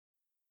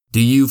Do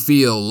you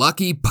feel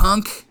lucky,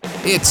 punk?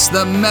 It's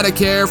the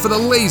Medicare for the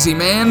Lazy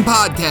Man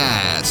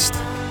podcast.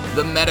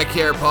 The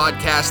Medicare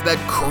podcast that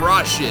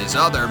crushes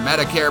other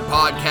Medicare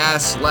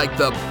podcasts like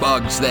the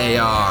bugs they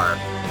are.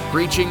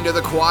 Preaching to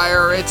the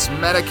choir, it's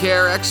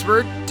Medicare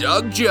expert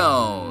Doug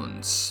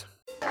Jones.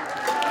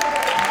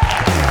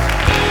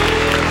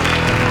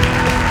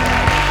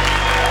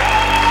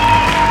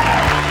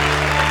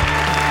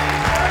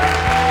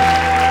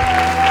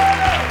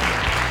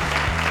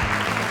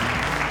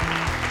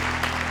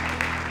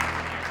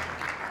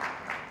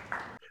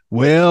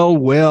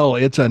 Well,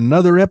 it's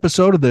another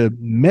episode of the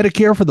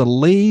Medicare for the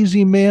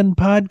Lazy Man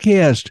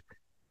podcast.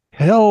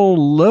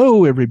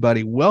 Hello,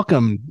 everybody.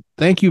 Welcome.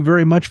 Thank you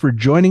very much for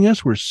joining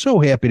us. We're so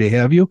happy to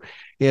have you.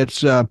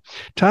 It's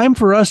time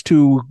for us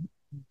to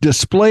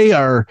display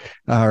our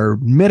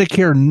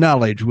Medicare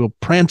knowledge. We'll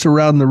prance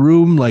around the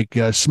room like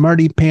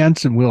smarty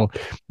pants, and we'll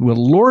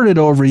lord it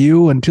over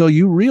you until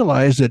you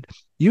realize that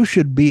you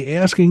should be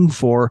asking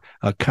for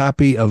a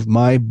copy of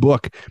my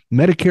book,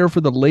 Medicare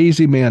for the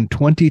Lazy Man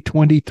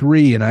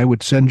 2023, and I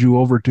would send you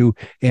over to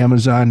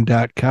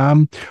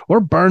Amazon.com or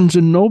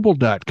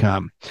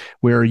BarnesandNoble.com,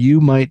 where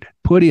you might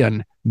put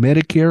in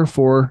Medicare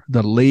for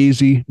the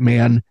Lazy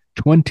Man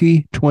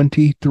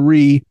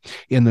 2023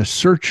 in the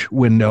search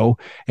window,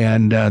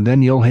 and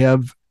then you'll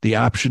have the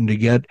option to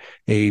get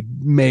a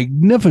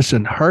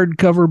magnificent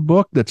hardcover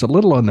book that's a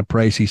little on the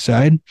pricey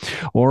side,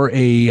 or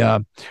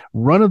a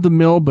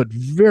run-of-the-mill but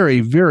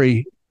very,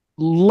 very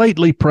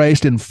lightly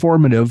priced,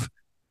 informative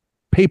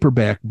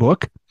paperback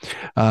book.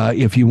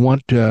 If you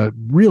want to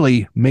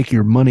really make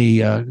your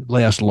money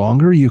last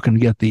longer, you can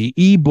get the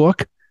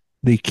ebook,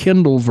 the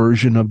Kindle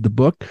version of the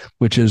book,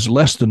 which is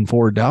less than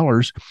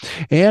 $4,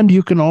 and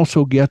you can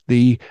also get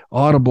the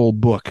Audible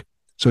book.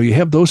 So you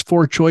have those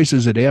four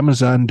choices at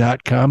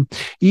Amazon.com.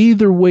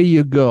 Either way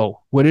you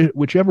go,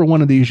 whichever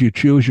one of these you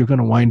choose, you're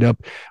going to wind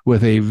up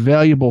with a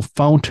valuable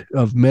fount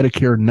of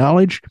Medicare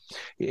knowledge.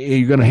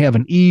 You're going to have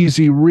an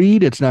easy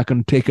read. It's not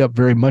going to take up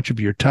very much of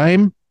your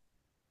time.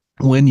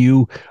 When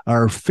you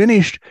are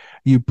finished,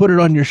 you put it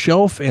on your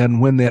shelf,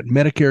 and when that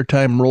Medicare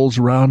time rolls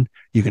around,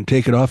 you can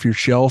take it off your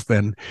shelf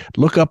and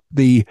look up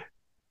the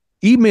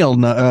email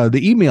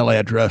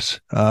address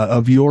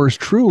of yours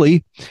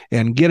truly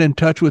and get in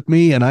touch with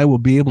me, and I will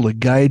be able to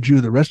guide you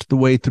the rest of the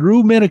way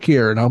through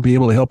Medicare, and I'll be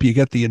able to help you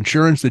get the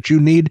insurance that you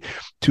need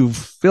to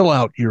fill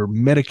out your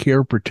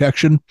Medicare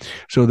protection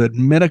so that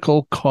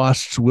medical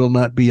costs will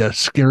not be a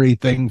scary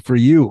thing for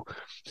you.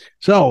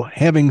 So,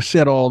 having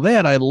said all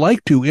that, I'd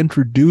like to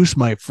introduce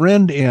my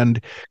friend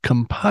and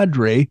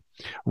compadre,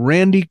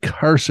 Randy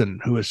Carson,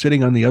 who is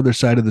sitting on the other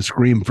side of the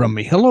screen from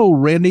me. Hello,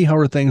 Randy. How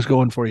are things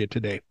going for you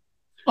today?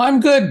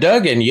 I'm good,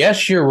 Doug, and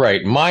yes, you're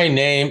right. My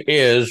name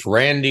is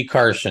Randy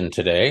Carson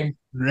today.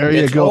 There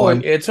you go.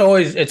 It's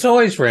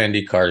always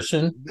Randy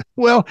Carson.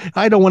 Well,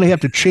 I don't want to have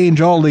to change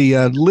all the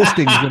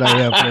listings that I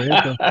have for you.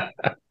 So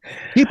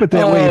keep it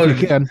that way if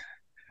you can.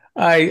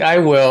 I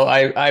will.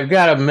 I've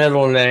got a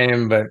middle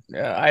name, but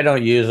I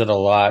don't use it a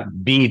lot.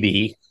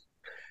 BB.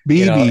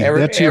 BB,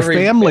 that's your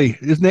family.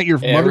 Isn't that your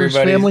mother's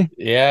family?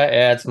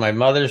 Yeah, it's my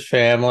mother's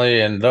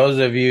family. And those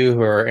of you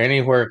who are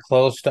anywhere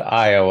close to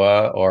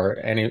Iowa or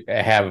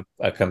have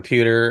a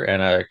computer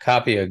and a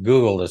copy of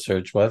Google to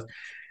search with,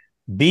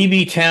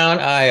 Beebeetown,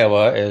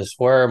 Iowa is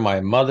where my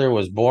mother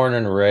was born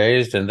and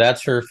raised, and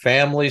that's her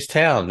family's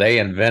town. They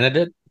invented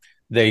it,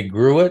 they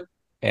grew it,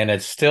 and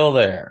it's still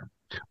there.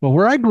 Well,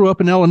 where I grew up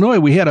in Illinois,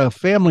 we had a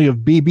family of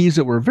BBs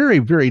that were very,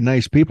 very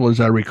nice people, as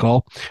I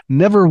recall.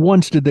 Never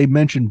once did they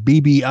mention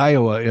Beebe,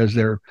 Iowa as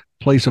their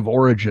place of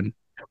origin.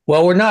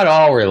 Well, we're not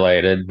all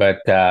related, but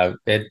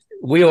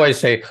we always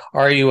say,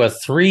 are you a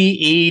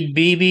 3-E'd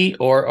BB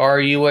or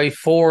are you a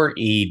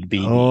 4-E'd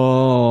BB?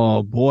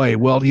 Oh, boy.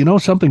 Well,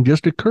 something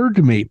just occurred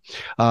to me.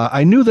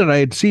 I knew that I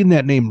had seen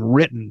that name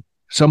written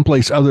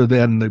someplace other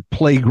than the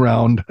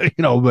playground,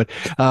 but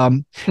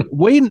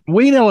Wayne,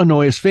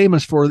 Illinois is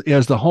famous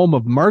as the home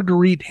of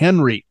Marguerite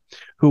Henry,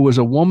 who was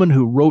a woman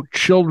who wrote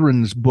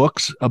children's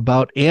books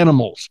about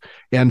animals.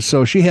 And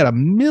so she had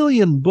 1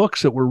 million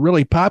books that were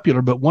really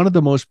popular, but one of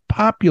the most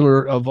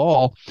popular of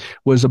all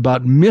was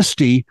about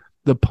Misty,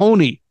 the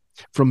pony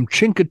from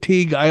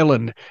Chincoteague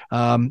Island.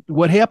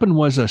 What happened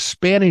was a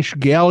Spanish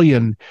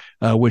galleon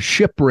was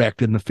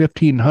shipwrecked in the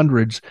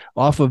 1500s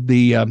off of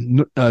the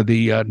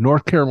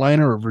North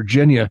Carolina or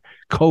Virginia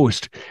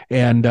coast,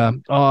 and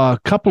a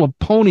couple of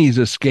ponies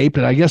escaped,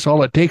 and I guess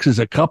all it takes is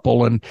a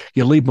couple, and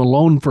you leave them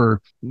alone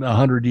for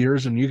 100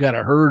 years, and you got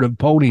a herd of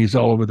ponies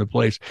all over the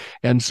place.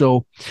 And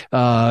so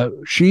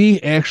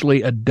she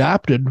actually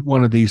adopted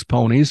one of these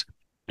ponies,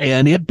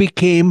 and it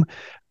became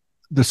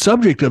the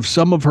subject of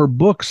some of her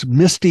books,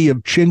 Misty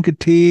of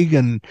Chincoteague,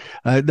 and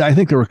I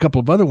think there were a couple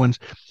of other ones,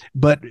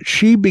 but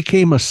she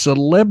became a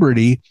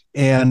celebrity,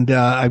 and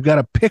I've got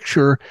a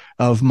picture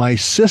of my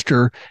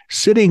sister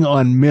sitting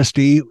on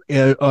Misty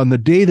on the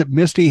day that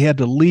Misty had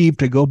to leave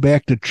to go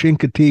back to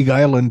Chincoteague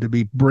Island to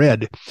be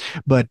bred.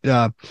 But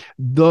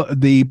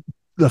the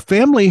the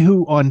family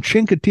who on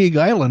Chincoteague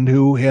Island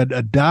who had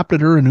adopted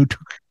her and who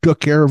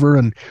took care of her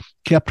and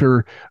kept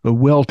her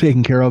well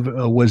taken care of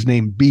was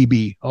named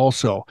BB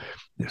also.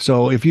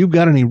 So if you've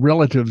got any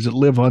relatives that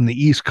live on the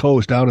East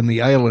Coast out in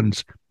the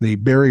islands, the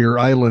barrier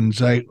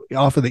islands,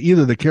 off of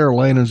either the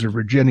Carolinas or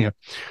Virginia,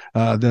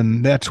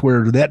 then that's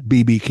where that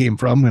BB came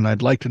from. And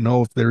I'd like to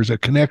know if there's a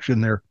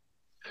connection there.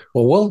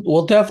 Well,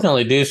 we'll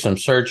definitely do some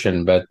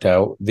searching, but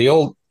our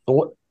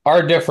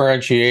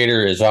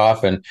differentiator is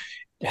often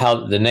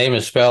how the name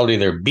is spelled,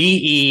 either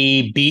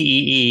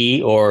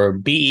B-E-B-E-E or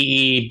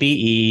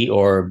B-E-E-B-E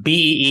or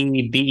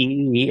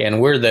B-E-E-B-E, and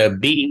we're the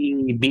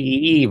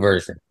B-E-E-B-E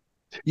version.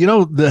 You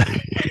know,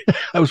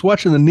 I was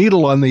watching the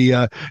needle on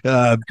the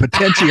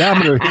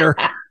potentiometer here,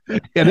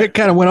 and it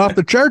kind of went off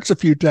the charts a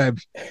few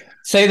times.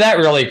 Say that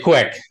really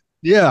quick.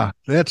 Yeah,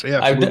 that's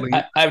absolutely.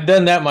 I've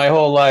done that my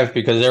whole life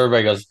because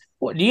everybody goes,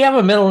 well, do you have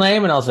a middle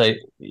name? And I'll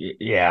say,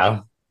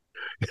 yeah.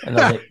 And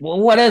they'll say, well,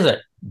 what is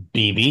it?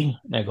 BB.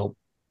 And I go,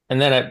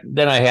 and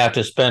then I have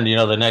to spend,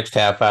 the next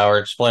half hour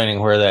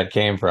explaining where that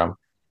came from.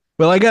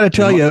 Well, I got to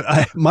tell you,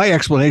 my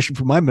explanation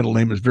for my middle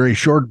name is very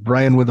short.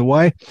 Brian with a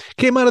Y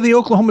came out of the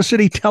Oklahoma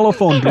City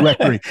telephone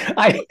directory.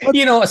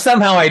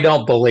 Somehow I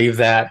don't believe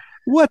that.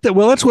 Well,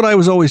 that's what I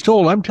was always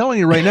told. I'm telling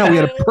you right now, we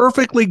had a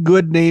perfectly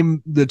good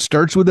name that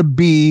starts with a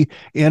B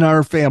in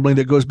our family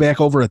that goes back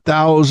over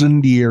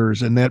 1,000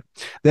 years. And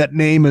that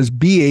name is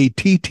Battaile.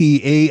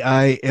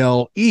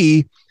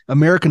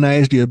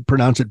 Americanized, you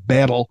pronounce it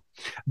Battle.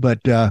 But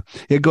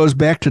it goes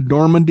back to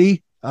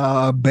Normandy,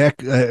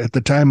 back at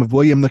the time of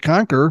William the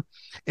Conqueror.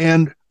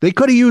 And they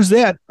could have used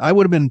that. I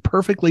would have been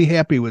perfectly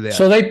happy with that.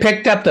 So they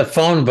picked up the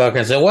phone book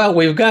and said, well,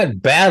 we've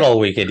got Battle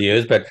we could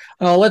use, but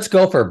let's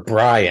go for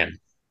Brian.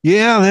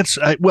 Yeah,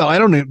 I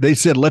don't know. They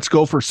said, let's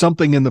go for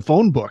something in the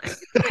phone book.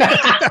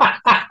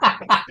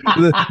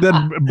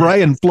 Then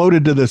Brian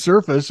floated to the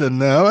surface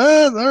and,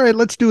 all right,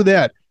 let's do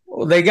that.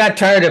 Well, they got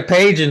tired of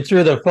paging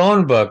through the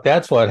phone book.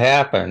 That's what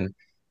happened.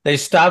 They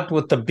stopped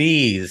with the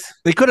B's.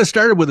 They could have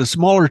started with a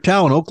smaller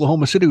town.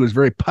 Oklahoma City was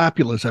very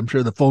populous. I'm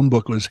sure the phone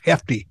book was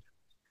hefty.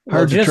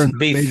 Hard to just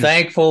be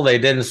thankful they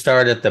didn't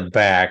start at the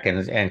back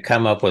and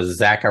come up with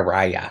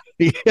Zachariah.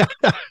 Yeah.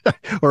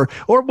 or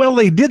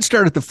they did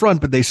start at the front,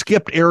 but they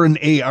skipped Aaron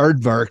A.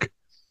 Aardvark.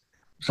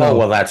 So,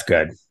 well, that's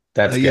good.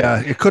 That's good.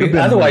 Yeah, it could have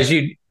been.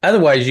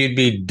 Otherwise, you'd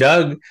be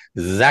Doug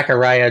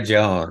Zachariah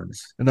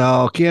Jones.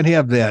 No, can't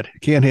have that.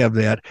 Can't have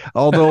that.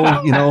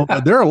 Although,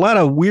 there are a lot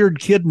of weird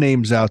kid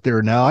names out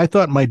there now. I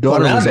thought my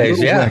daughter was a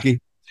little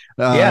wacky.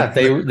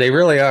 They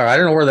really are. I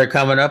don't know where they're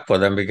coming up with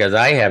them because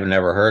I have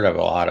never heard of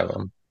a lot of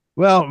them.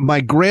 Well,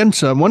 one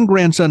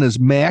grandson is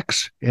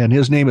Max, and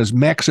his name is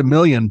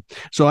Maximilian.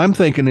 So I'm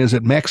thinking, is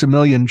it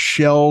Maximilian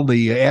Schell,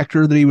 the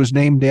actor that he was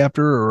named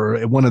after,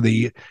 or one of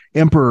the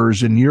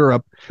emperors in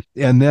Europe?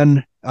 And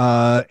then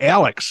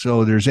Alex.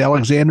 So there's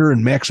Alexander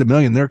and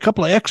Maximilian. There are a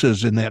couple of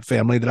X's in that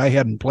family that I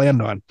hadn't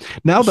planned on.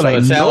 Now that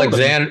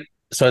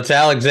so it's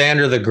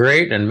Alexander the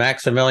Great and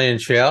Maximilian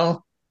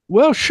Schell.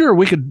 Well, sure,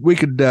 we could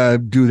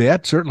do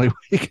that. Certainly,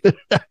 we could.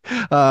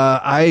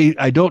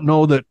 I don't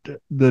know that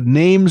the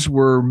names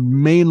were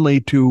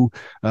mainly to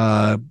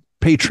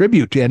pay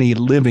tribute to any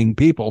living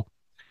people.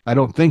 I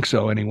don't think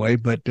so, anyway.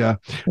 But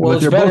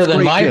it's better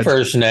than my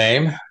first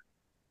name.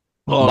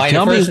 Well,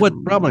 tell me what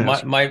problem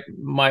is. My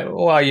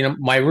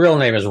real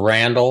name is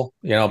Randall.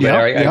 But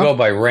I go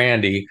by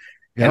Randy.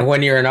 Yep. And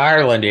when you're in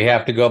Ireland, you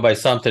have to go by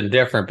something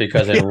different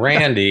because in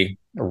Randy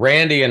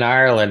in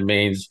Ireland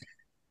means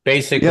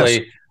basically.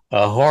 Yes.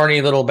 A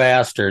horny little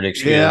bastard,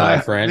 excuse my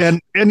French. And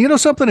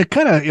something, it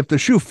kind of, if the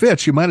shoe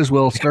fits, you might as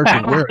well start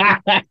to wear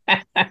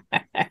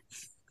it.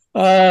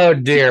 Oh,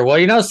 dear.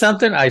 Well,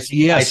 something? I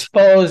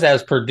suppose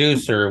as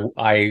producer,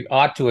 I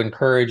ought to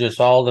encourage us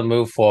all to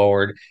move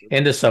forward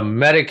into some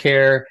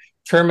Medicare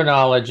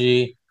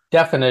terminology,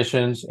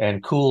 definitions,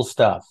 and cool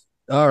stuff.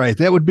 All right.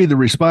 That would be the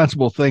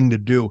responsible thing to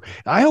do.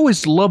 I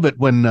always love it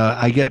when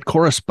I get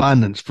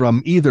correspondence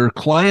from either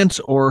clients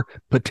or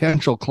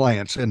potential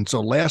clients. And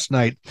so last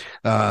night,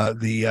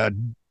 the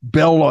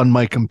bell on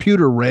my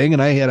computer rang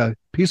and I had a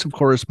piece of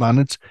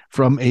correspondence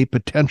from a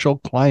potential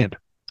client.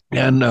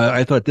 And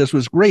I thought this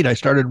was great. I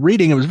started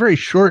reading. It was very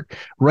short,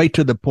 right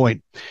to the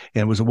point.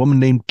 And it was a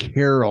woman named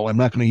Carol. I'm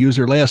not going to use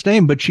her last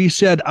name, but she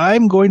said,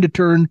 I'm going to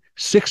turn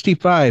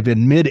 65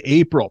 in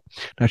mid-April.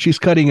 Now, she's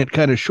cutting it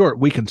kind of short.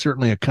 We can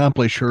certainly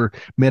accomplish her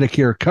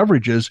Medicare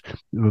coverages,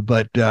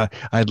 but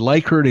I'd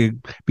like her to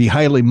be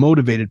highly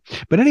motivated.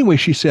 But anyway,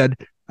 she said,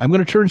 I'm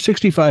going to turn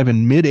 65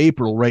 in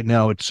mid-April. Right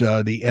now, it's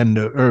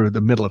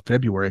the middle of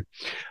February.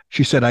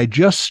 She said, I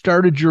just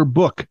started your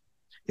book.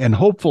 And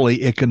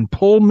hopefully it can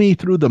pull me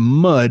through the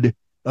mud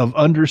of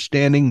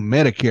understanding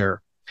Medicare.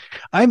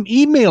 I'm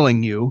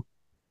emailing you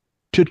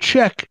to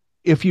check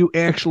if you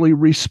actually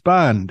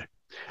respond.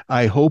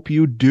 I hope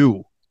you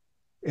do.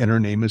 And her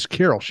name is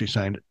Carol. She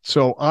signed it.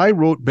 So I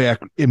wrote back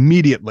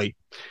immediately.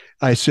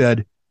 I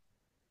said,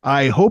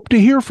 I hope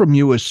to hear from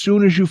you as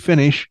soon as you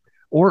finish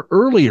or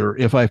earlier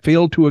if I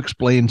fail to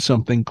explain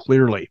something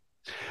clearly.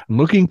 I'm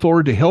looking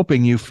forward to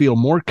helping you feel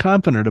more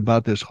confident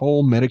about this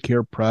whole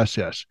Medicare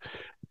process.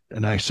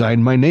 And I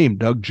signed my name,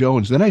 Doug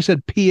Jones. Then I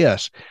said,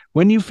 P.S.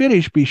 When you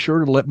finish, be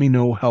sure to let me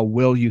know how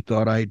well you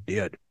thought I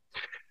did.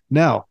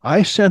 Now,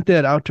 I sent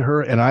that out to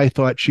her, and I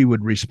thought she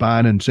would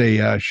respond and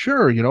say,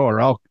 sure, or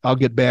I'll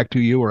get back to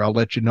you, or I'll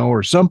let you know,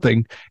 or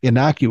something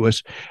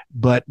innocuous,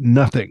 but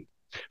nothing.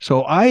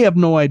 So I have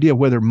no idea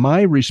whether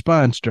my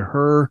response to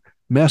her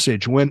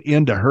message went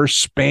into her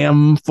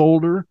spam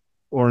folder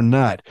or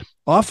not.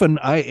 Often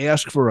I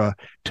ask for a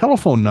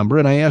telephone number,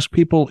 and I ask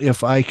people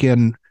if I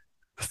can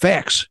if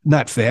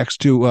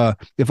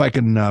I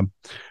can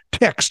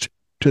text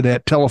to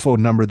that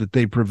telephone number that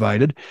they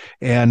provided.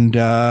 And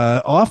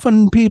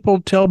often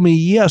people tell me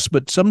yes,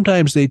 but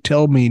sometimes they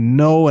tell me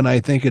no. And I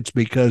think it's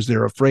because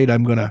they're afraid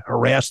I'm going to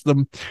harass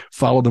them,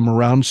 follow them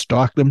around,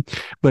 stalk them.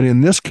 But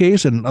in this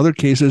case and in other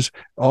cases,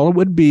 all it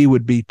would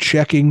be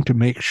checking to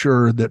make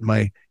sure that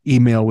my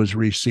email was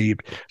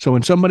received. So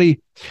when somebody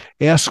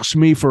asks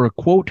me for a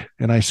quote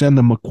and I send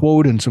them a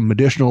quote and some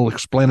additional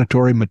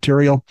explanatory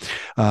material,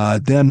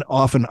 then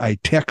often I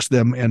text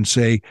them and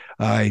say,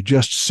 I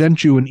just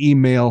sent you an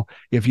email.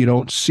 If you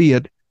don't see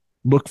it,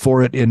 look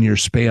for it in your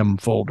spam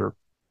folder.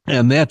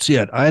 And that's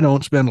it. I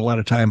don't spend a lot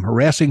of time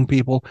harassing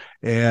people,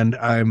 and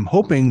I'm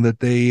hoping that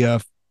they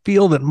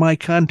feel that my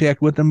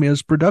contact with them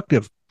is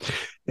productive.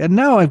 And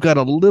now I've got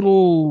a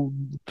little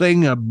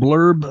thing, a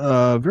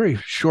blurb, very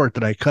short,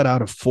 that I cut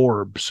out of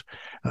Forbes.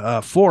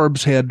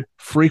 Forbes had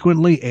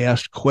frequently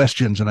asked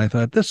questions, and I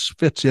thought this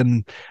fits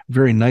in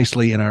very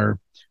nicely in our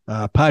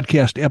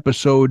podcast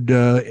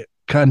episode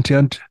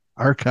content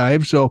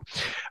archive. So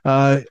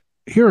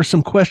here are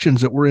some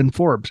questions that were in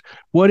Forbes.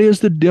 What is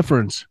the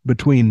difference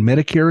between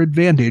Medicare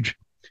Advantage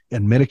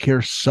and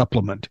Medicare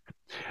Supplement?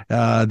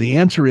 The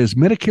answer is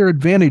Medicare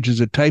Advantage is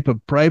a type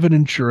of private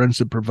insurance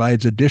that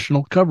provides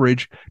additional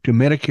coverage to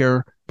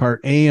Medicare Part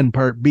A and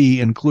Part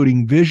B,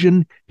 including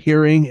vision,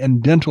 hearing,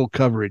 and dental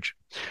coverage.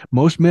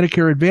 Most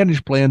Medicare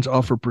Advantage plans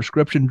offer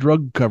prescription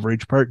drug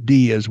coverage, Part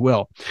D, as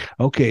well.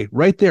 Okay,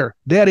 right there.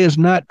 That is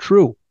not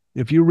true.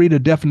 If you read a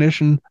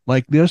definition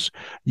like this,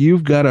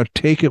 you've got to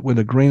take it with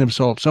a grain of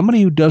salt.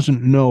 Somebody who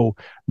doesn't know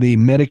the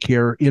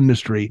Medicare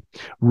industry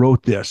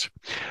wrote this.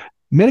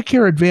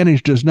 Medicare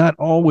Advantage does not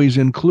always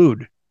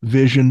include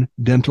vision,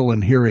 dental,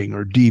 and hearing,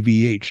 or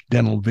DVH,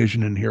 dental,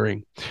 vision, and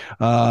hearing.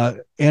 And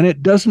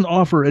it doesn't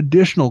offer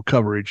additional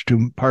coverage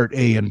to Part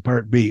A and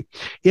Part B.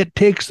 It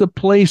takes the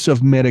place of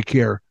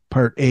Medicare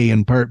Part A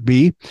and Part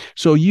B.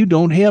 So you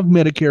don't have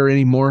Medicare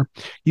anymore.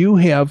 You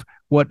have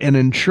what an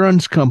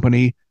insurance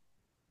company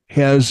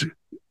has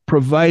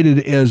provided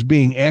as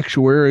being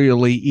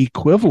actuarially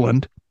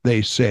equivalent,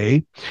 they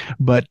say,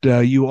 but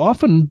you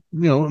often,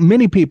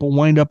 many people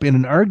wind up in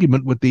an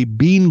argument with the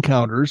bean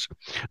counters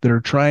that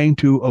are trying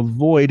to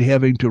avoid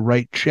having to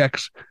write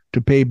checks to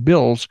pay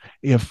bills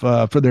if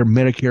for their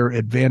Medicare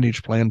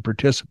Advantage plan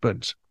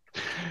participants.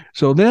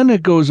 So then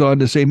it goes on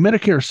to say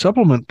Medicare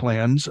supplement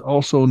plans,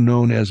 also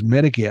known as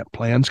Medigap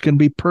plans, can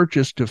be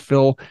purchased to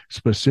fill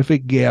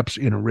specific gaps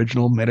in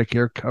original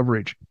Medicare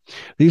coverage.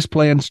 These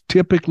plans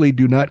typically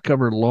do not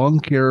cover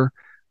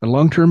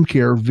long-term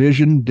care,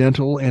 vision,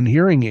 dental, and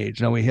hearing aids.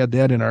 Now, we had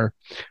that in our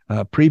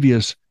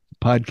previous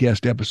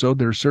podcast episode.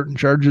 There are certain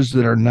charges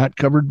that are not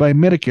covered by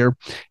Medicare,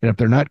 and if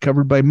they're not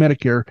covered by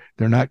Medicare,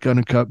 they're not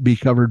going to be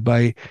covered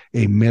by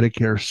a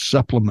Medicare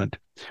supplement,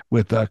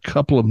 with a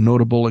couple of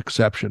notable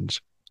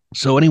exceptions.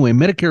 So anyway,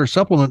 Medicare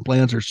supplement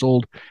plans are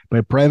sold by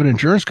private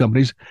insurance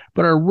companies,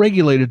 but are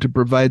regulated to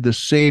provide the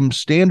same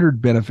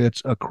standard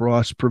benefits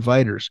across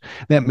providers.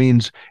 That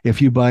means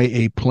if you buy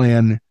a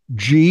plan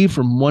G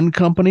from one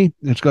company,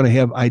 it's going to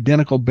have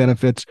identical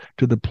benefits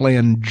to the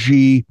plan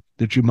G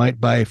that you might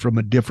buy from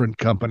a different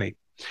company.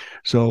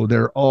 So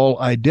they're all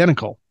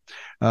identical.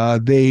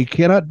 They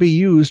cannot be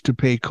used to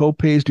pay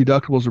copays,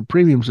 deductibles, or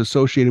premiums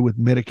associated with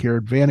Medicare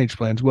Advantage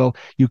plans. Well,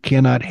 you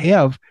cannot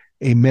have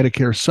a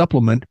Medicare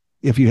supplement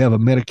if you have a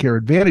Medicare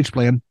Advantage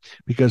plan,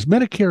 because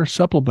Medicare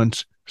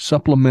supplements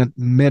supplement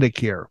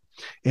Medicare.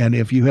 And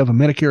if you have a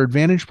Medicare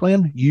Advantage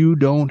plan, you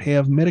don't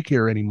have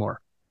Medicare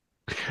anymore.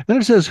 Then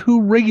it says,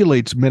 who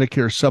regulates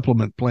Medicare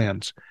supplement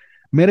plans?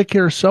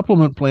 Medicare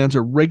supplement plans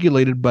are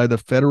regulated by the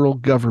federal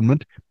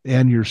government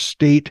and your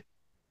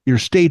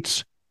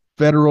state's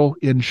federal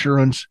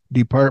insurance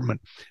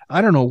department.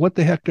 I don't know what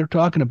the heck they're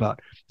talking about.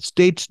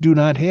 States do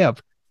not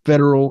have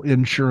federal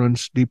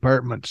insurance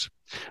departments.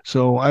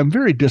 So I'm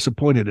very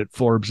disappointed at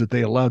Forbes that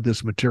they allowed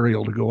this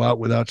material to go out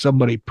without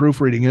somebody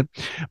proofreading it.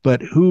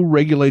 But who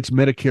regulates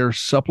Medicare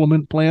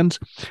supplement plans?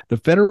 The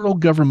federal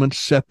government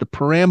set the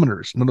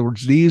parameters. In other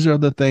words, these are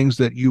the things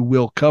that you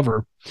will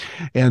cover.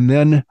 And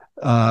then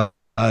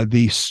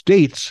the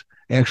states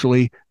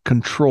actually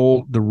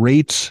control the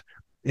rates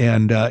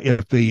And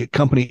if the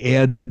company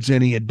adds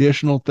any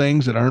additional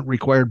things that aren't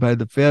required by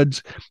the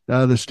feds,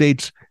 the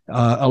states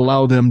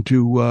allow them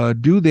to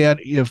do that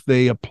if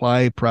they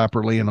apply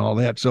properly and all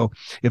that. So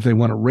if they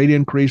want a rate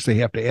increase, they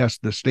have to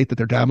ask the state that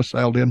they're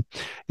domiciled in.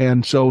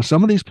 And so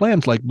some of these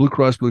plans, like Blue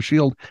Cross Blue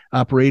Shield,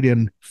 operate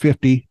in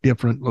 50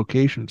 different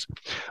locations.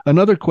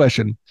 Another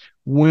question: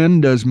 when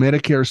does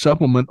Medicare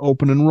Supplement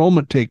open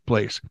enrollment take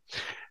place?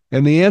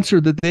 And the answer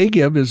that they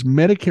give is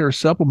Medicare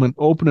Supplement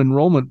open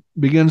enrollment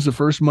begins the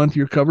first month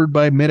you're covered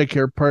by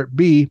Medicare Part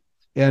B,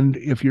 and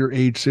if you're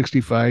age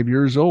 65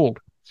 years old.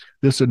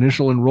 This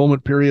initial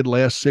enrollment period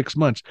lasts 6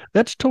 months.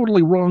 That's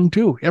totally wrong,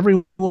 too.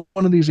 Every one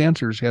of these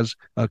answers has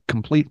a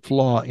complete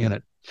flaw in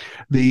it.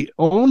 The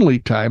only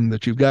time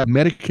that you've got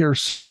Medicare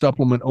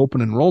Supplement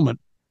open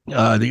enrollment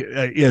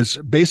is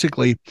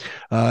basically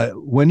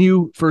when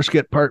you first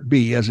get Part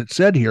B, as it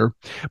said here,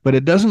 but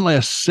it doesn't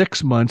last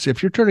 6 months.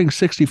 If you're turning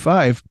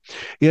 65,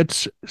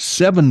 it's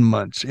 7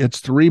 months. It's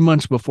 3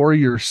 months before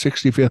your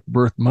 65th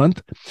birth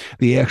month,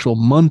 the actual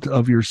month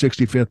of your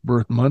 65th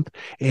birth month,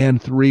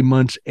 and 3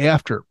 months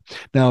after.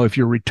 Now, if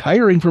you're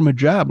retiring from a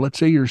job, let's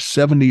say you're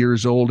 70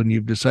 years old and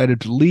you've decided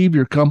to leave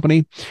your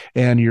company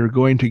and you're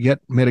going to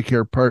get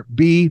Medicare Part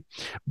B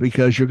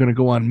because you're going to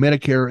go on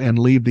Medicare and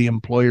leave the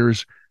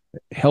employer's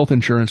health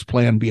insurance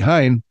plan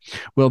behind,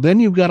 well, then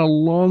you've got a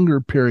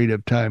longer period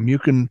of time. You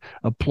can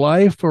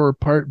apply for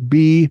Part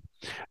B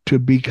to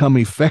become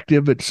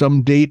effective at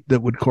some date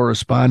that would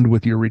correspond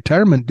with your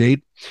retirement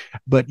date,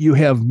 but you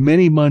have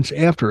many months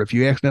after. If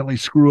you accidentally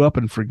screw up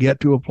and forget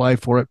to apply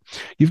for it,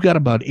 you've got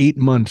about 8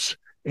 months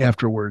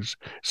afterwards.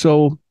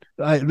 So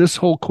this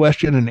whole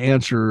question and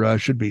answer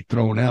should be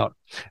thrown out.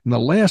 And the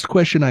last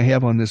question I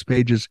have on this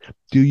page is,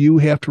 do you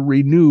have to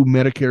renew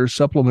Medicare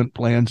Supplement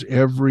plans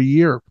every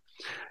year?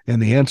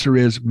 And the answer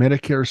is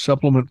Medicare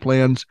Supplement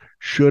plans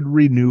should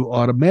renew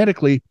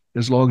automatically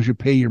as long as you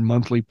pay your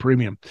monthly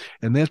premium.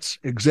 And that's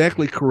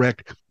exactly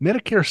correct.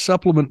 Medicare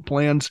Supplement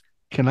plans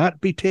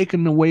cannot be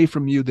taken away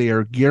from you. They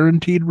are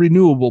guaranteed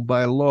renewable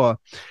by law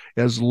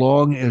as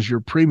long as your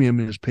premium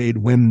is paid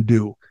when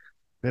due.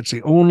 That's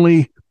the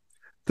only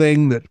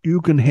thing that you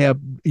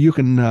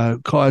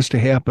can cause to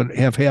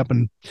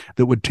happen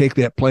that would take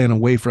that plan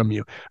away from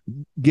you.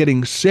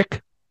 Getting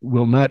sick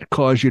will not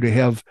cause you to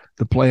have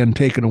the plan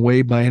taken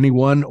away by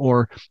anyone,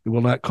 or it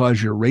will not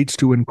cause your rates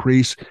to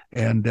increase,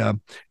 and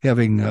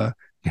having a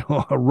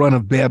run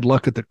of bad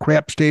luck at the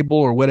craps table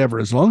or whatever.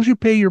 As long as you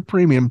pay your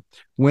premium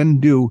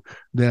when due,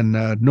 then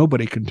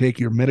nobody can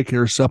take your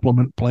Medicare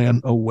Supplement plan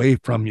away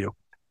from you.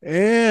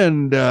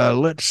 And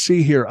let's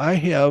see here. I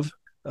have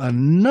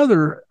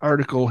another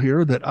article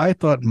here that I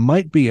thought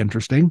might be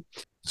interesting.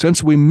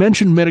 Since we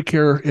mentioned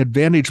Medicare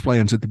Advantage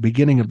plans at the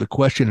beginning of the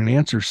question and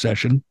answer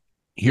session,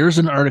 here's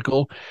an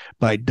article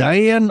by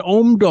Diane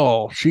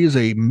Omdahl. She is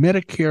a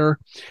Medicare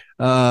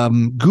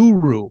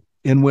guru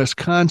in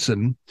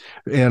Wisconsin,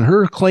 and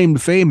her claim to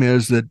fame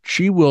is that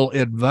she will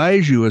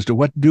advise you as to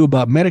what to do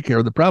about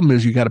Medicare. The problem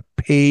is you got to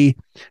pay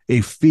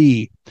a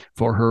fee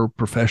for her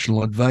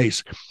professional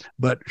advice.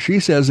 But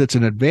she says it's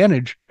an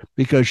advantage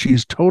because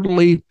she's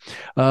totally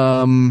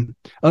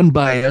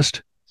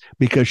unbiased,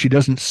 because she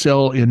doesn't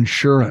sell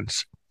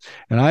insurance.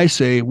 And I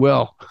say,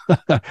 well,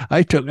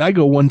 I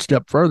go one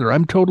step further.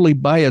 I'm totally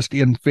biased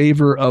in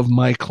favor of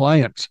my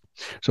clients.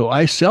 So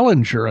I sell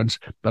insurance,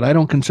 but I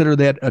don't consider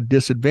that a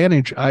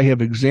disadvantage. I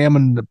have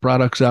examined the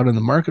products out in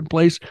the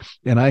marketplace,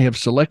 and I have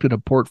selected a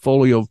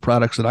portfolio of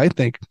products that I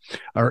think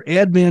are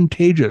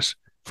advantageous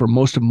for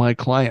most of my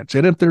clients.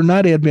 And if they're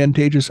not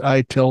advantageous,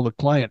 I tell the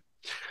client.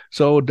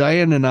 So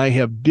Diane and I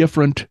have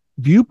different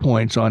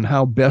viewpoints on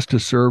how best to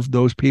serve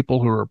those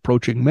people who are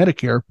approaching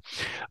Medicare,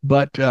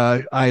 but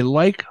I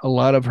like a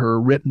lot of her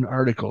written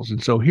articles.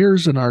 And so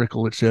here's an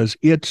article that says,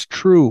 it's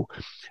true,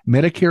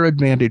 Medicare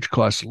Advantage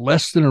costs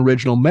less than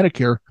original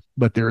Medicare,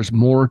 but there's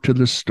more to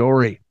the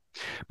story.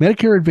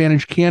 Medicare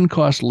Advantage can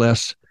cost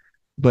less,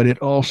 but it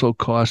also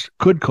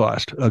could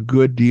cost a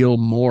good deal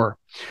more.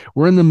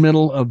 We're in the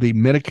middle of the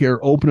Medicare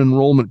open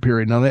enrollment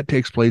period. Now that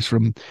takes place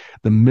from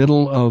the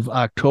middle of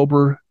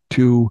October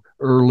to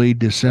early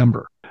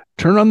December.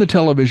 Turn on the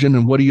television,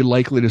 and what are you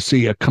likely to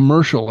see? A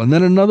commercial, and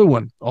then another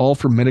one, all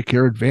for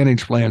Medicare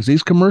Advantage plans.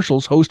 These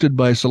commercials, hosted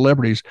by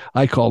celebrities,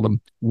 I call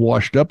them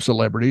washed-up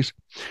celebrities,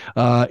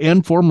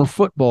 and former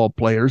football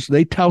players,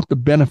 they tout the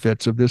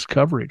benefits of this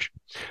coverage.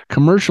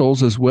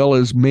 Commercials, as well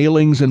as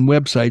mailings and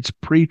websites,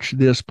 preach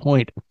this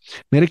point.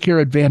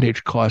 Medicare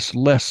Advantage costs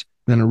less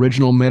than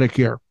original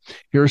Medicare.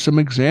 Here are some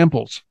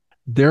examples.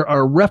 There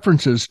are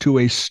references to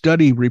a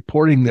study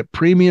reporting that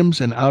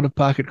premiums and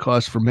out-of-pocket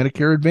costs for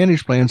Medicare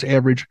Advantage plans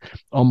average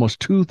almost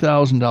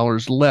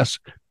 $2,000 less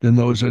than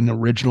those in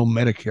original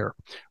Medicare.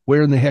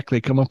 Where in the heck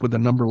they come up with a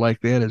number like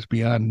that is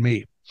beyond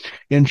me.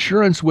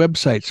 Insurance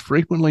websites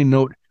frequently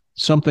note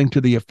something to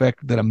the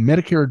effect that a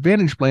Medicare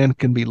Advantage plan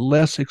can be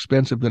less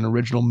expensive than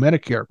original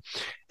Medicare.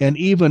 And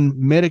even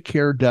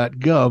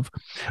Medicare.gov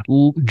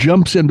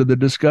jumps into the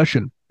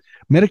discussion.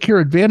 Medicare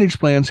Advantage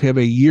plans have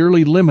a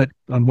yearly limit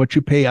on what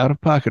you pay out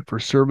of pocket for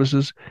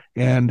services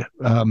and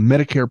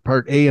Medicare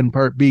Part A and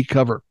Part B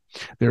cover.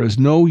 There is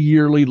no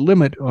yearly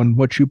limit on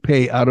what you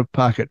pay out of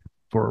pocket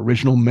for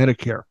original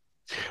Medicare.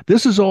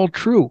 This is all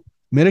true.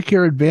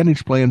 Medicare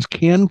Advantage plans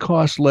can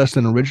cost less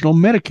than original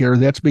Medicare.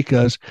 That's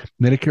because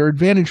Medicare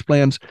Advantage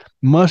plans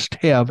must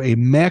have a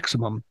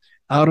maximum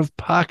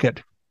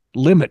out-of-pocket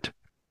limit.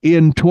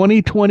 In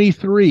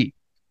 2023,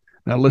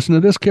 now listen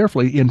to this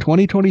carefully, in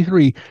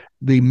 2023,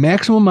 the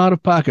maximum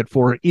out-of-pocket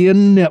for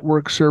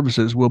in-network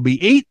services will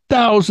be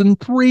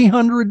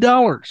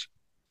 $8,300.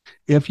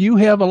 If you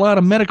have a lot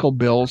of medical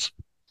bills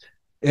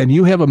and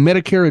you have a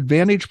Medicare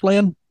Advantage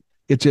plan,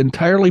 it's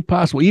entirely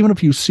possible, even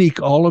if you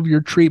seek all of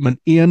your treatment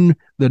in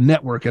the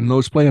network, and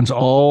those plans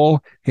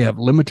all have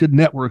limited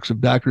networks of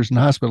doctors and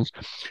hospitals,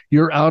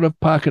 your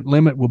out-of-pocket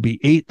limit will be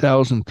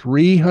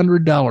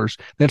 $8,300.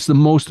 That's the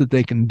most that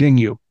they can ding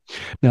you.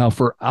 Now,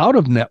 for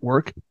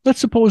out-of-network, let's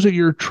suppose that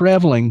you're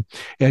traveling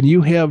and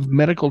you have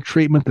medical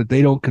treatment that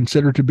they don't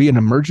consider to be an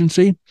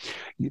emergency.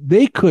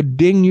 They could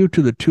ding you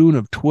to the tune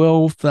of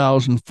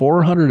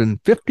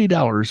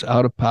 $12,450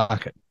 out of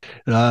pocket.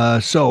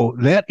 So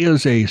that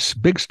is a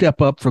big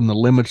step up from the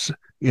limits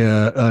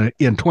in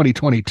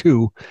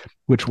 2022,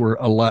 which were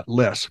a lot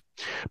less.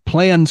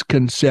 Plans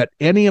can set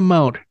any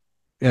amount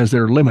as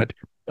their limit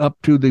up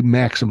to the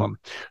maximum.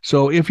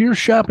 So if you're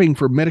shopping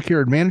for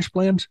Medicare Advantage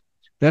plans,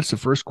 that's the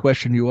first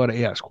question you ought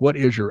to ask. What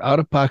is your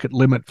out-of-pocket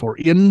limit for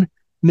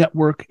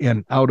in-network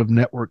and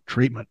out-of-network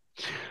treatment?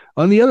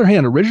 On the other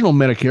hand, original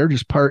Medicare,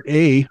 just Part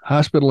A,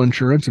 hospital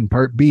insurance, and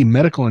Part B,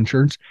 medical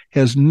insurance,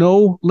 has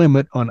no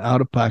limit on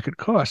out-of-pocket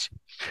costs.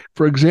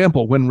 For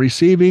example, when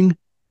receiving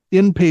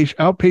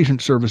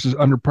outpatient services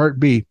under Part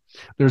B,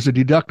 there's a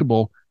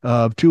deductible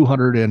of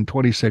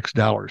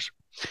 $226.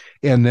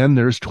 And then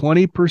there's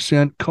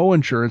 20%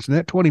 coinsurance, and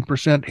that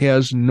 20%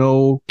 has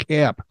no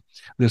cap.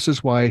 This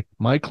is why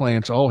my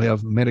clients all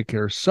have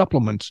Medicare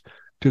supplements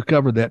to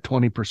cover that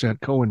 20%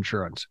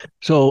 coinsurance.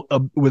 So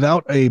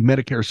without a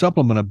Medicare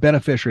supplement, a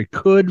beneficiary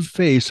could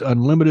face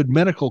unlimited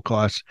medical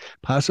costs,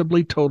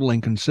 possibly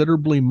totaling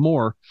considerably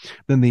more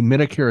than the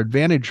Medicare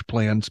Advantage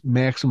plan's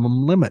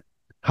maximum limit.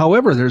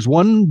 However, there's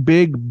one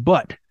big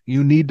but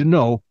you need to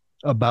know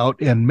about,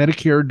 and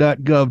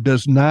Medicare.gov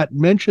does not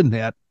mention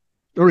that,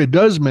 or it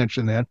does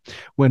mention that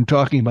when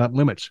talking about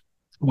limits.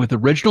 With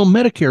original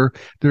Medicare,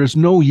 there's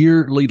no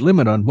yearly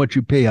limit on what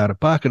you pay out of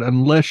pocket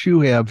unless you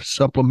have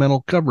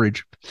supplemental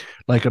coverage,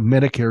 like a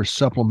Medicare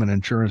supplement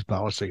insurance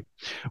policy.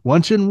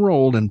 Once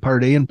enrolled in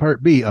Part A and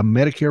Part B, a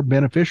Medicare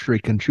beneficiary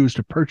can choose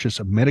to purchase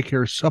a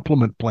Medicare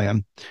supplement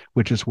plan,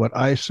 which is what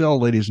I sell,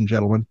 ladies and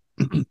gentlemen,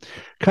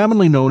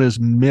 commonly known as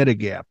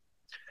Medigap.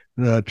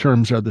 The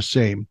terms are the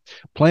same.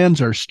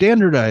 Plans are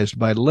standardized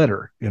by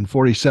letter in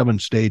 47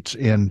 states.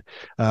 In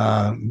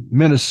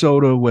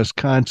Minnesota,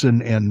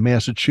 Wisconsin, and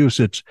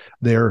Massachusetts,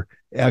 they're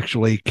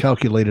actually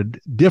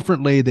calculated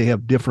differently. They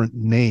have different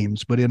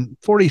names, but in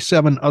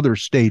 47 other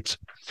states,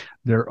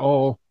 they're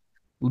all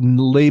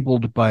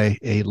labeled by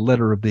a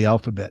letter of the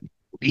alphabet.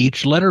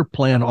 Each letter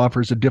plan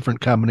offers a different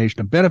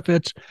combination of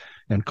benefits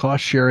and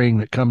cost sharing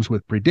that comes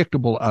with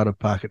predictable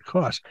out-of-pocket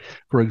costs.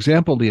 For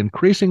example, the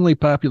increasingly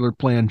popular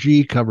Plan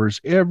G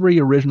covers every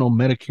original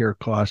Medicare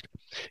cost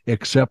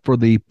except for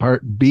the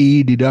Part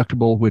B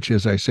deductible, which,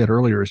 as I said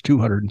earlier, is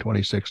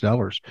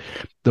 $226.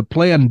 The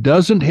plan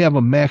doesn't have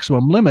a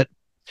maximum limit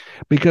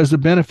because the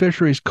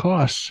beneficiary's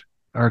costs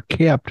are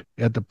capped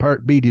at the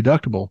Part B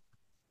deductible,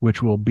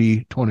 which will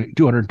be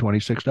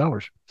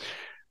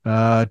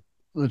 $226.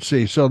 Let's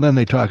see. So then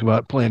they talk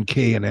about Plan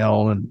K and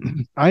L,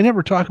 and I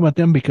never talk about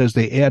them because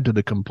they add to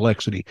the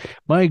complexity.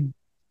 My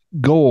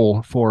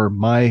goal for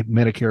my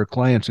Medicare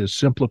clients is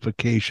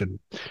simplification,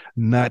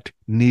 not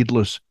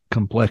needless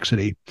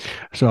complexity.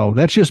 So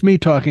that's just me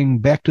talking.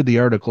 Back to the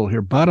article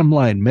here. Bottom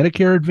line,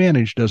 Medicare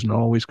Advantage doesn't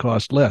always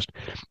cost less.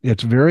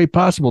 It's very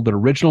possible that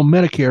original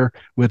Medicare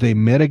with a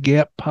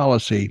Medigap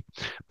policy,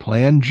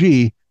 Plan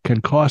G, can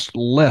cost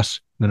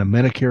less than a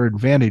Medicare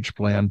Advantage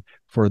plan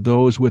for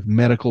those with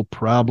medical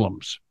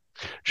problems.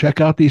 Check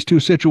out these two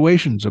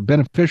situations. A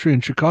beneficiary in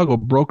Chicago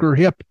broke her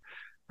hip.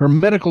 Her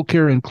medical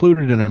care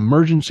included an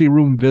emergency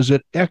room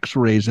visit,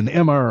 x-rays, an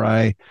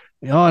MRI,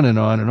 on and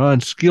on and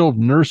on, skilled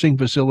nursing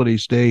facility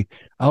stay,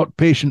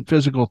 outpatient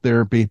physical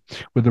therapy.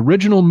 With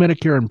original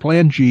Medicare and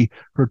Plan G,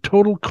 her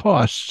total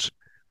costs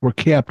were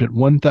capped at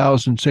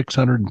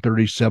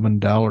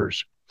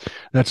 $1,637.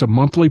 That's a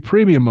monthly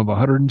premium of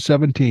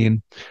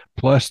 $117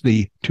 plus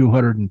the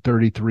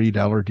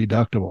 $233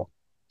 deductible.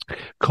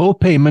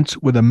 Co-payments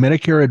with a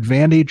Medicare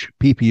Advantage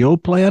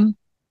PPO plan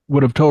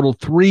would have totaled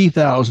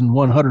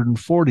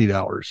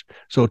 $3,140,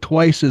 so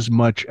twice as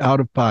much out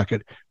of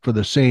pocket for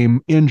the same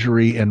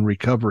injury and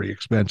recovery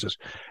expenses.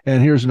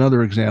 And here's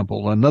another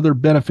example. Another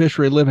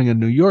beneficiary living in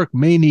New York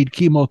may need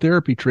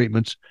chemotherapy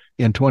treatments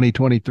in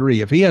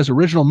 2023. If he has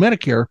original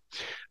Medicare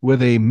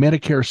with a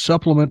Medicare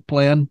supplement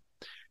plan,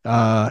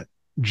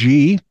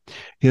 G,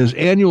 his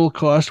annual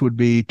cost would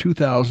be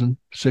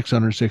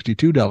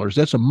 $2,662.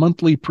 That's a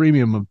monthly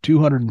premium of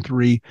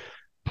 $203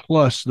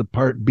 plus the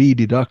Part B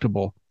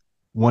deductible,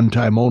 one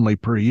time only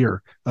per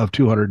year, of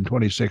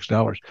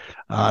 $226.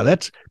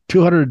 That's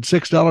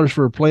 $206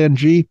 for a Plan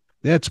G.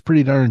 That's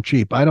pretty darn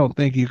cheap. I don't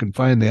think you can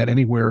find that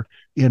anywhere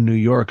in New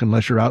York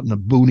unless you're out in the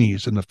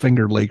boonies and the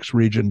Finger Lakes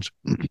regions.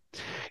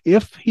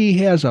 If he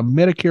has a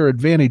Medicare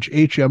Advantage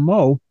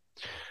HMO,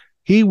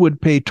 he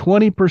would pay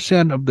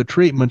 20% of the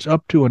treatments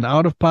up to an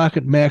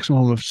out-of-pocket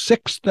maximum of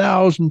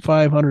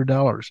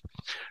 $6,500.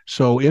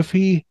 So if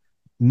he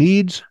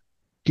needs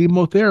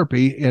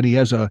chemotherapy and he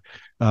has a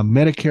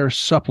Medicare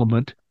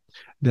supplement,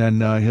 then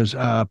his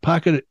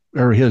pocket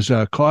or his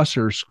costs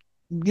are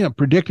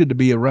predicted to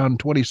be around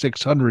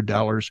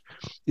 $2,600.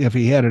 If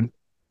he had a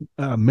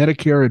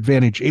Medicare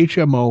Advantage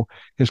HMO,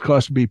 his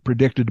cost would be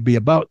predicted to be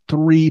about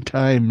 3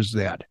 times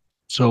that.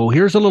 So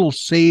here's a little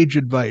sage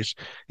advice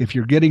if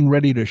you're getting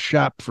ready to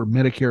shop for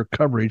Medicare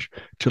coverage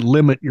to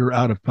limit your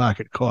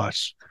out-of-pocket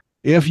costs.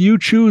 If you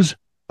choose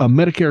a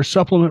Medicare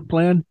supplement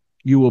plan,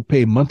 you will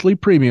pay monthly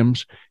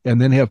premiums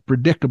and then have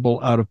predictable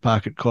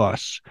out-of-pocket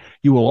costs.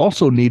 You will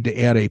also need to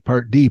add a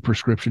Part D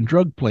prescription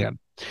drug plan.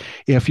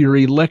 If you're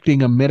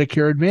electing a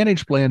Medicare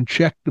Advantage plan,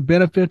 check the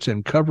benefits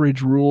and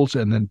coverage rules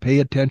and then pay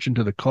attention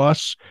to the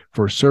costs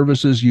for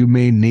services you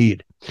may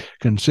need.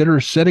 Consider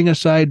setting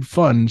aside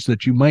funds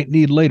that you might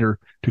need later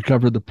to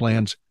cover the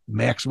plan's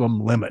maximum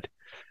limit.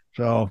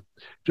 So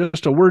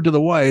just a word to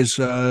the wise,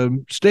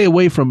 stay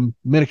away from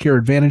Medicare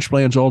Advantage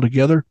plans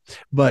altogether.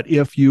 But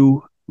if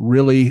you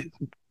really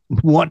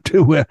want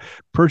to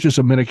purchase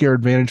a Medicare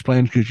Advantage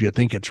plan because you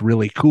think it's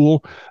really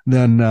cool,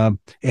 then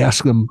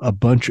ask them a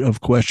bunch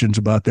of questions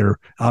about their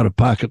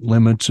out-of-pocket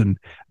limits and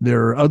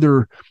their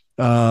other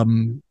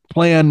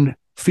plan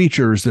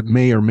features that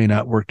may or may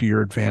not work to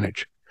your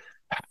advantage.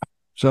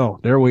 So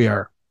there we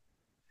are.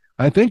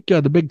 I think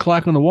the big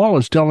clock on the wall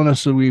is telling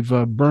us that we've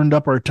burned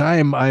up our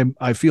time.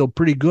 I feel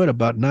pretty good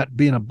about not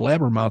being a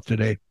blabbermouth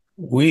today.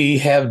 We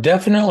have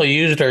definitely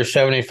used our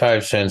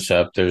 75 cents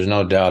up. There's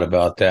no doubt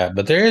about that.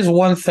 But there is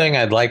one thing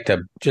I'd like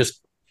to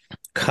just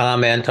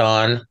comment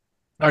on.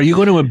 Are you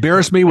going to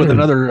embarrass me with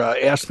another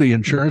Ask the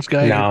Insurance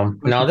Guy?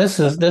 No, this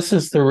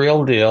is the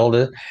real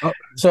deal.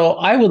 So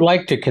I would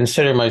like to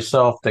consider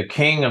myself the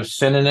king of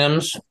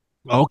synonyms.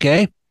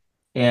 Okay.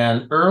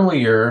 And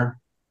earlier,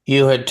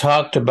 you had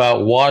talked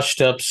about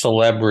washed up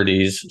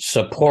celebrities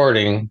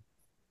supporting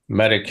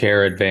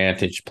Medicare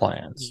Advantage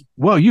plans.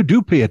 Well, you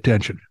do pay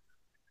attention.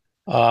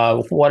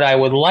 What I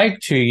would like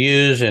to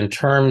use in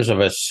terms of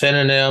a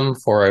synonym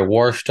for a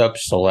washed up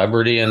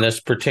celebrity in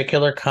this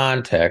particular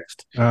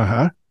context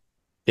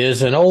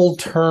is an old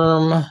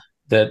term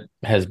that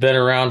has been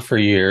around for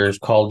years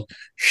called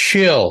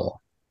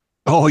shill.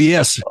 Oh,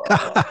 yes.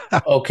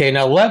 Okay,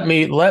 now let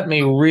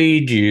me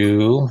read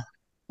you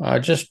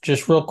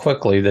just real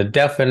quickly the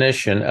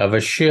definition of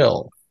a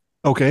shill.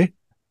 Okay.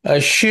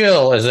 A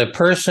shill is a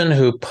person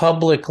who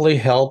publicly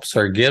helps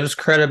or gives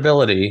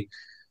credibility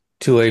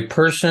to a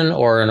person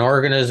or an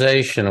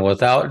organization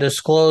without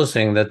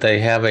disclosing that they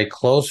have a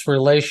close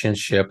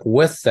relationship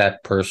with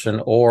that person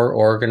or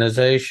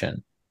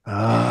organization.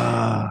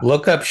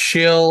 Look up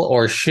shill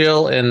or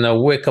shill in the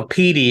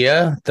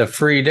Wikipedia, the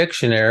free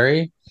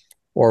dictionary,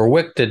 or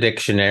Wikta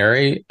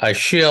dictionary. A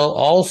shill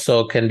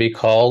also can be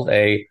called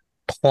a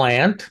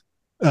plant.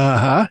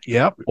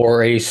 Yep.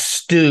 Or a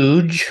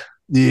stooge.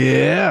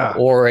 Yeah.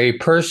 Or a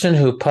person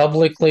who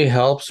publicly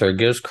helps or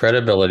gives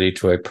credibility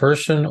to a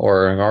person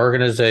or an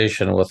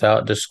organization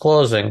without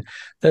disclosing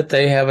that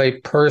they have a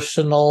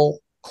personal,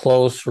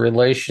 close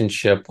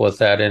relationship with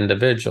that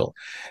individual.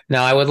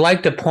 Now, I would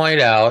like to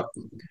point out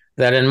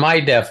that in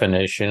my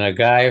definition, a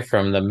guy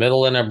from the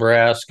middle of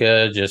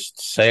Nebraska, just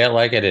say it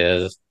like it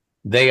is,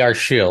 they are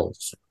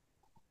shills.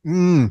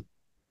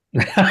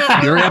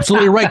 You're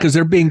absolutely right, because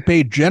they're being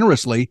paid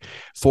generously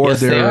for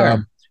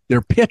their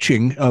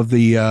pitching of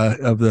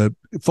the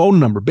phone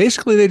number.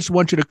 Basically, they just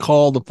want you to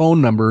call the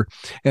phone number,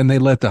 and they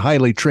let the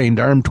highly trained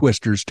arm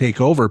twisters take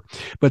over.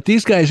 But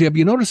these guys,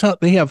 you notice how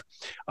they have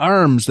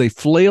arms? They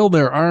flail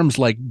their arms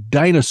like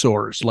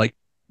dinosaurs, like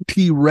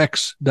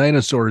T-Rex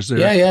dinosaurs.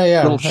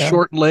 They're little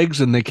short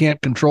legs, and they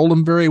can't control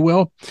them very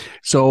well.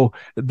 So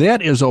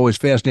that is always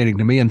fascinating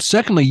to me. And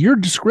secondly, your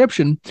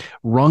description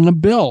rung a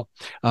bell.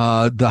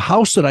 The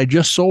house that I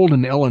just sold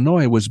in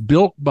Illinois was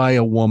built by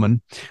a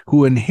woman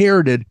who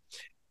inherited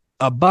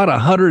about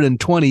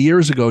 120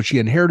 years ago. She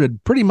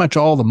inherited pretty much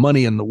all the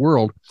money in the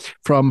world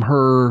from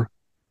her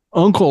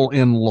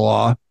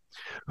uncle-in-law,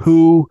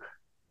 who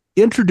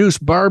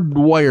introduced barbed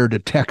wire to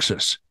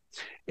Texas.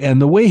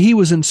 And the way he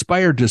was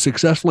inspired to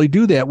successfully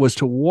do that was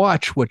to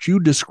watch what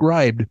you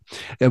described.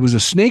 It was a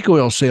snake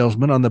oil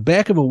salesman on the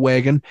back of a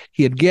wagon.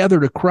 He had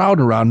gathered a crowd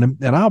around him,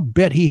 and I'll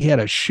bet he had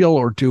a shill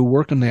or two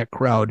working that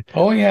crowd.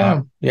 Oh,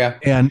 yeah. Yeah.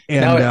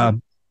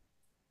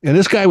 And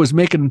this guy was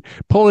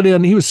pulling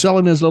in, he was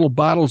selling his little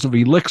bottles of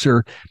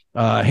elixir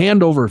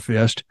hand over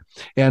fist.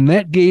 And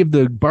that gave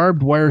the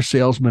barbed wire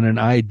salesman an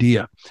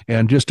idea.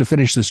 And just to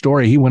finish the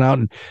story, he went out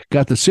and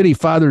got the city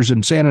fathers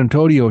in San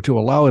Antonio to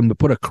allow him to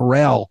put a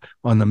corral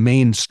on the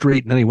main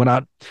street. And then he went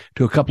out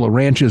to a couple of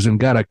ranches and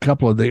got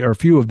a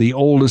few of the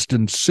oldest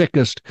and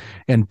sickest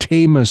and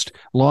tamest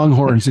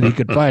longhorns that he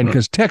could find,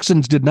 because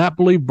Texans did not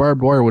believe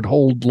barbed wire would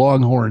hold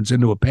longhorns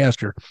into a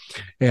pasture.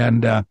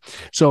 And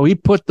so he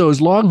put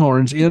those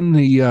longhorns in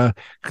the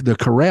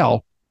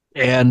corral.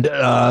 And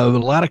a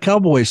lot of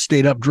cowboys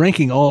stayed up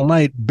drinking all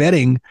night,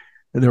 betting.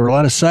 There were a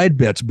lot of side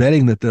bets,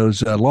 betting that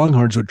those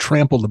longhorns would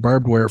trample the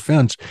barbed wire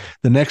fence.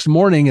 The next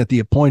morning at the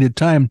appointed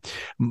time,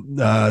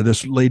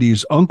 this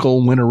lady's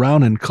uncle went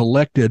around and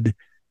collected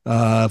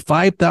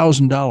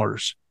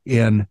 $5,000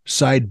 in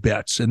side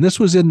bets. And this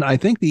was in, I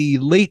think, the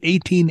late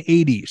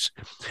 1880s.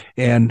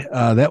 And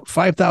that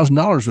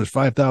 $5,000 was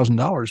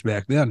 $5,000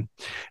 back then.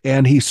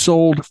 And he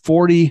sold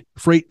 40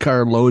 freight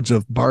car loads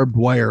of barbed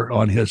wire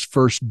on his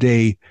first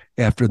day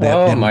after that.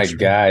 Oh, my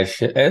gosh.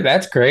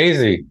 That's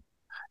crazy.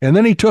 And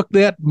then he took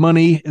that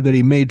money that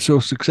he made so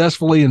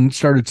successfully and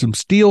started some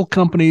steel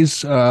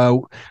companies.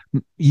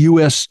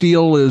 U.S.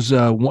 Steel was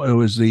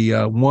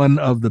the one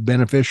of the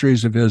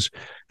beneficiaries of his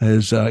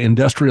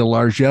industrial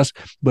largesse.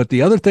 But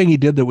the other thing he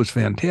did that was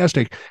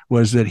fantastic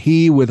was that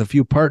he, with a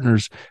few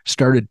partners,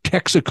 started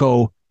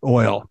Texaco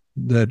Oil.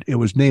 That it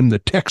was named the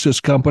Texas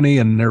Company,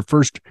 and their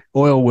first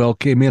oil well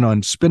came in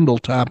on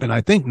Spindletop in, I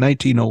think,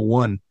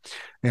 1901.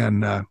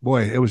 And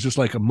boy, it was just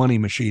like a money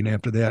machine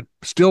after that.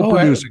 Still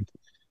producing.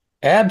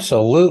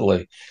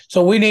 Absolutely.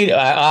 So we need,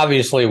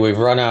 obviously, we've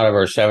run out of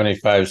our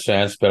 75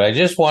 cents, but I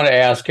just want to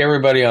ask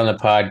everybody on the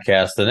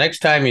podcast, the next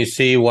time you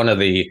see one of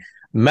the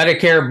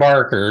Medicare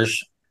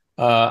barkers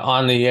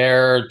on the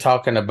air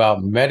talking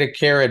about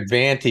Medicare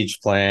Advantage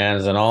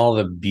plans and all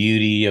the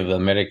beauty of the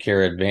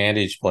Medicare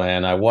Advantage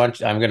plan, I'm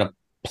going to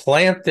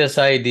plant this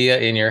idea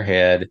in your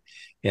head.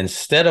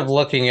 Instead of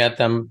looking at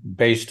them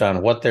based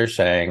on what they're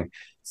saying,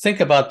 think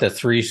about the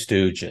Three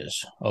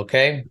Stooges,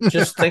 okay?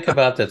 Just think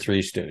about the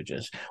Three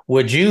Stooges.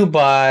 Would you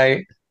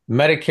buy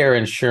Medicare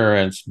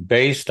insurance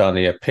based on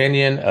the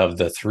opinion of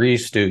the Three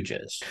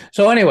Stooges?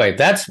 So anyway,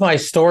 that's my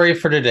story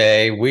for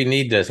today. We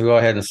need to go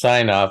ahead and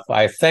sign off.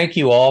 I thank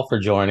you all for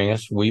joining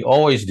us. We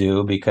always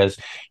do, because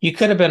you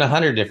could have been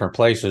 100 different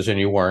places and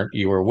you weren't.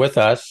 You were with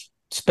us,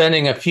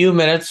 spending a few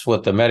minutes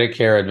with the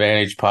Medicare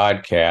Advantage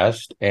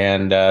podcast.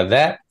 And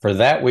for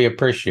that, we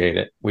appreciate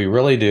it. We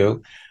really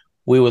do.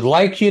 We would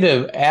like you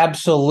to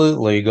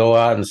absolutely go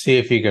out and see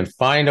if you can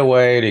find a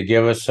way to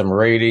give us some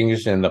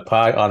ratings on the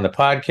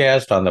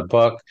podcast, on the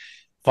book.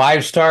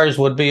 5 stars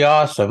would be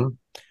awesome.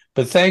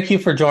 But thank you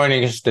for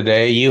joining us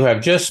today. You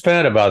have just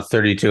spent about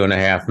 32 and a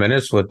half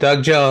minutes with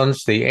Doug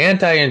Jones, the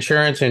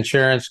anti-insurance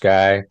insurance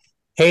guy,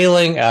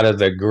 hailing out of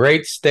the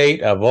great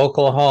state of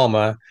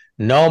Oklahoma.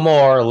 No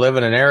more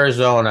living in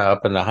Arizona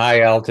up in the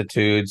high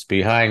altitudes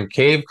behind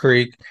Cave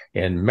Creek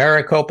in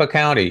Maricopa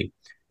County.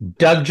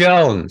 Doug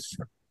Jones.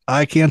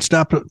 I can't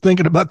stop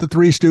thinking about the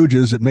Three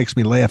Stooges. It makes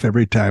me laugh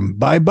every time.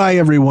 Bye-bye,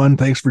 everyone.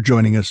 Thanks for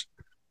joining us.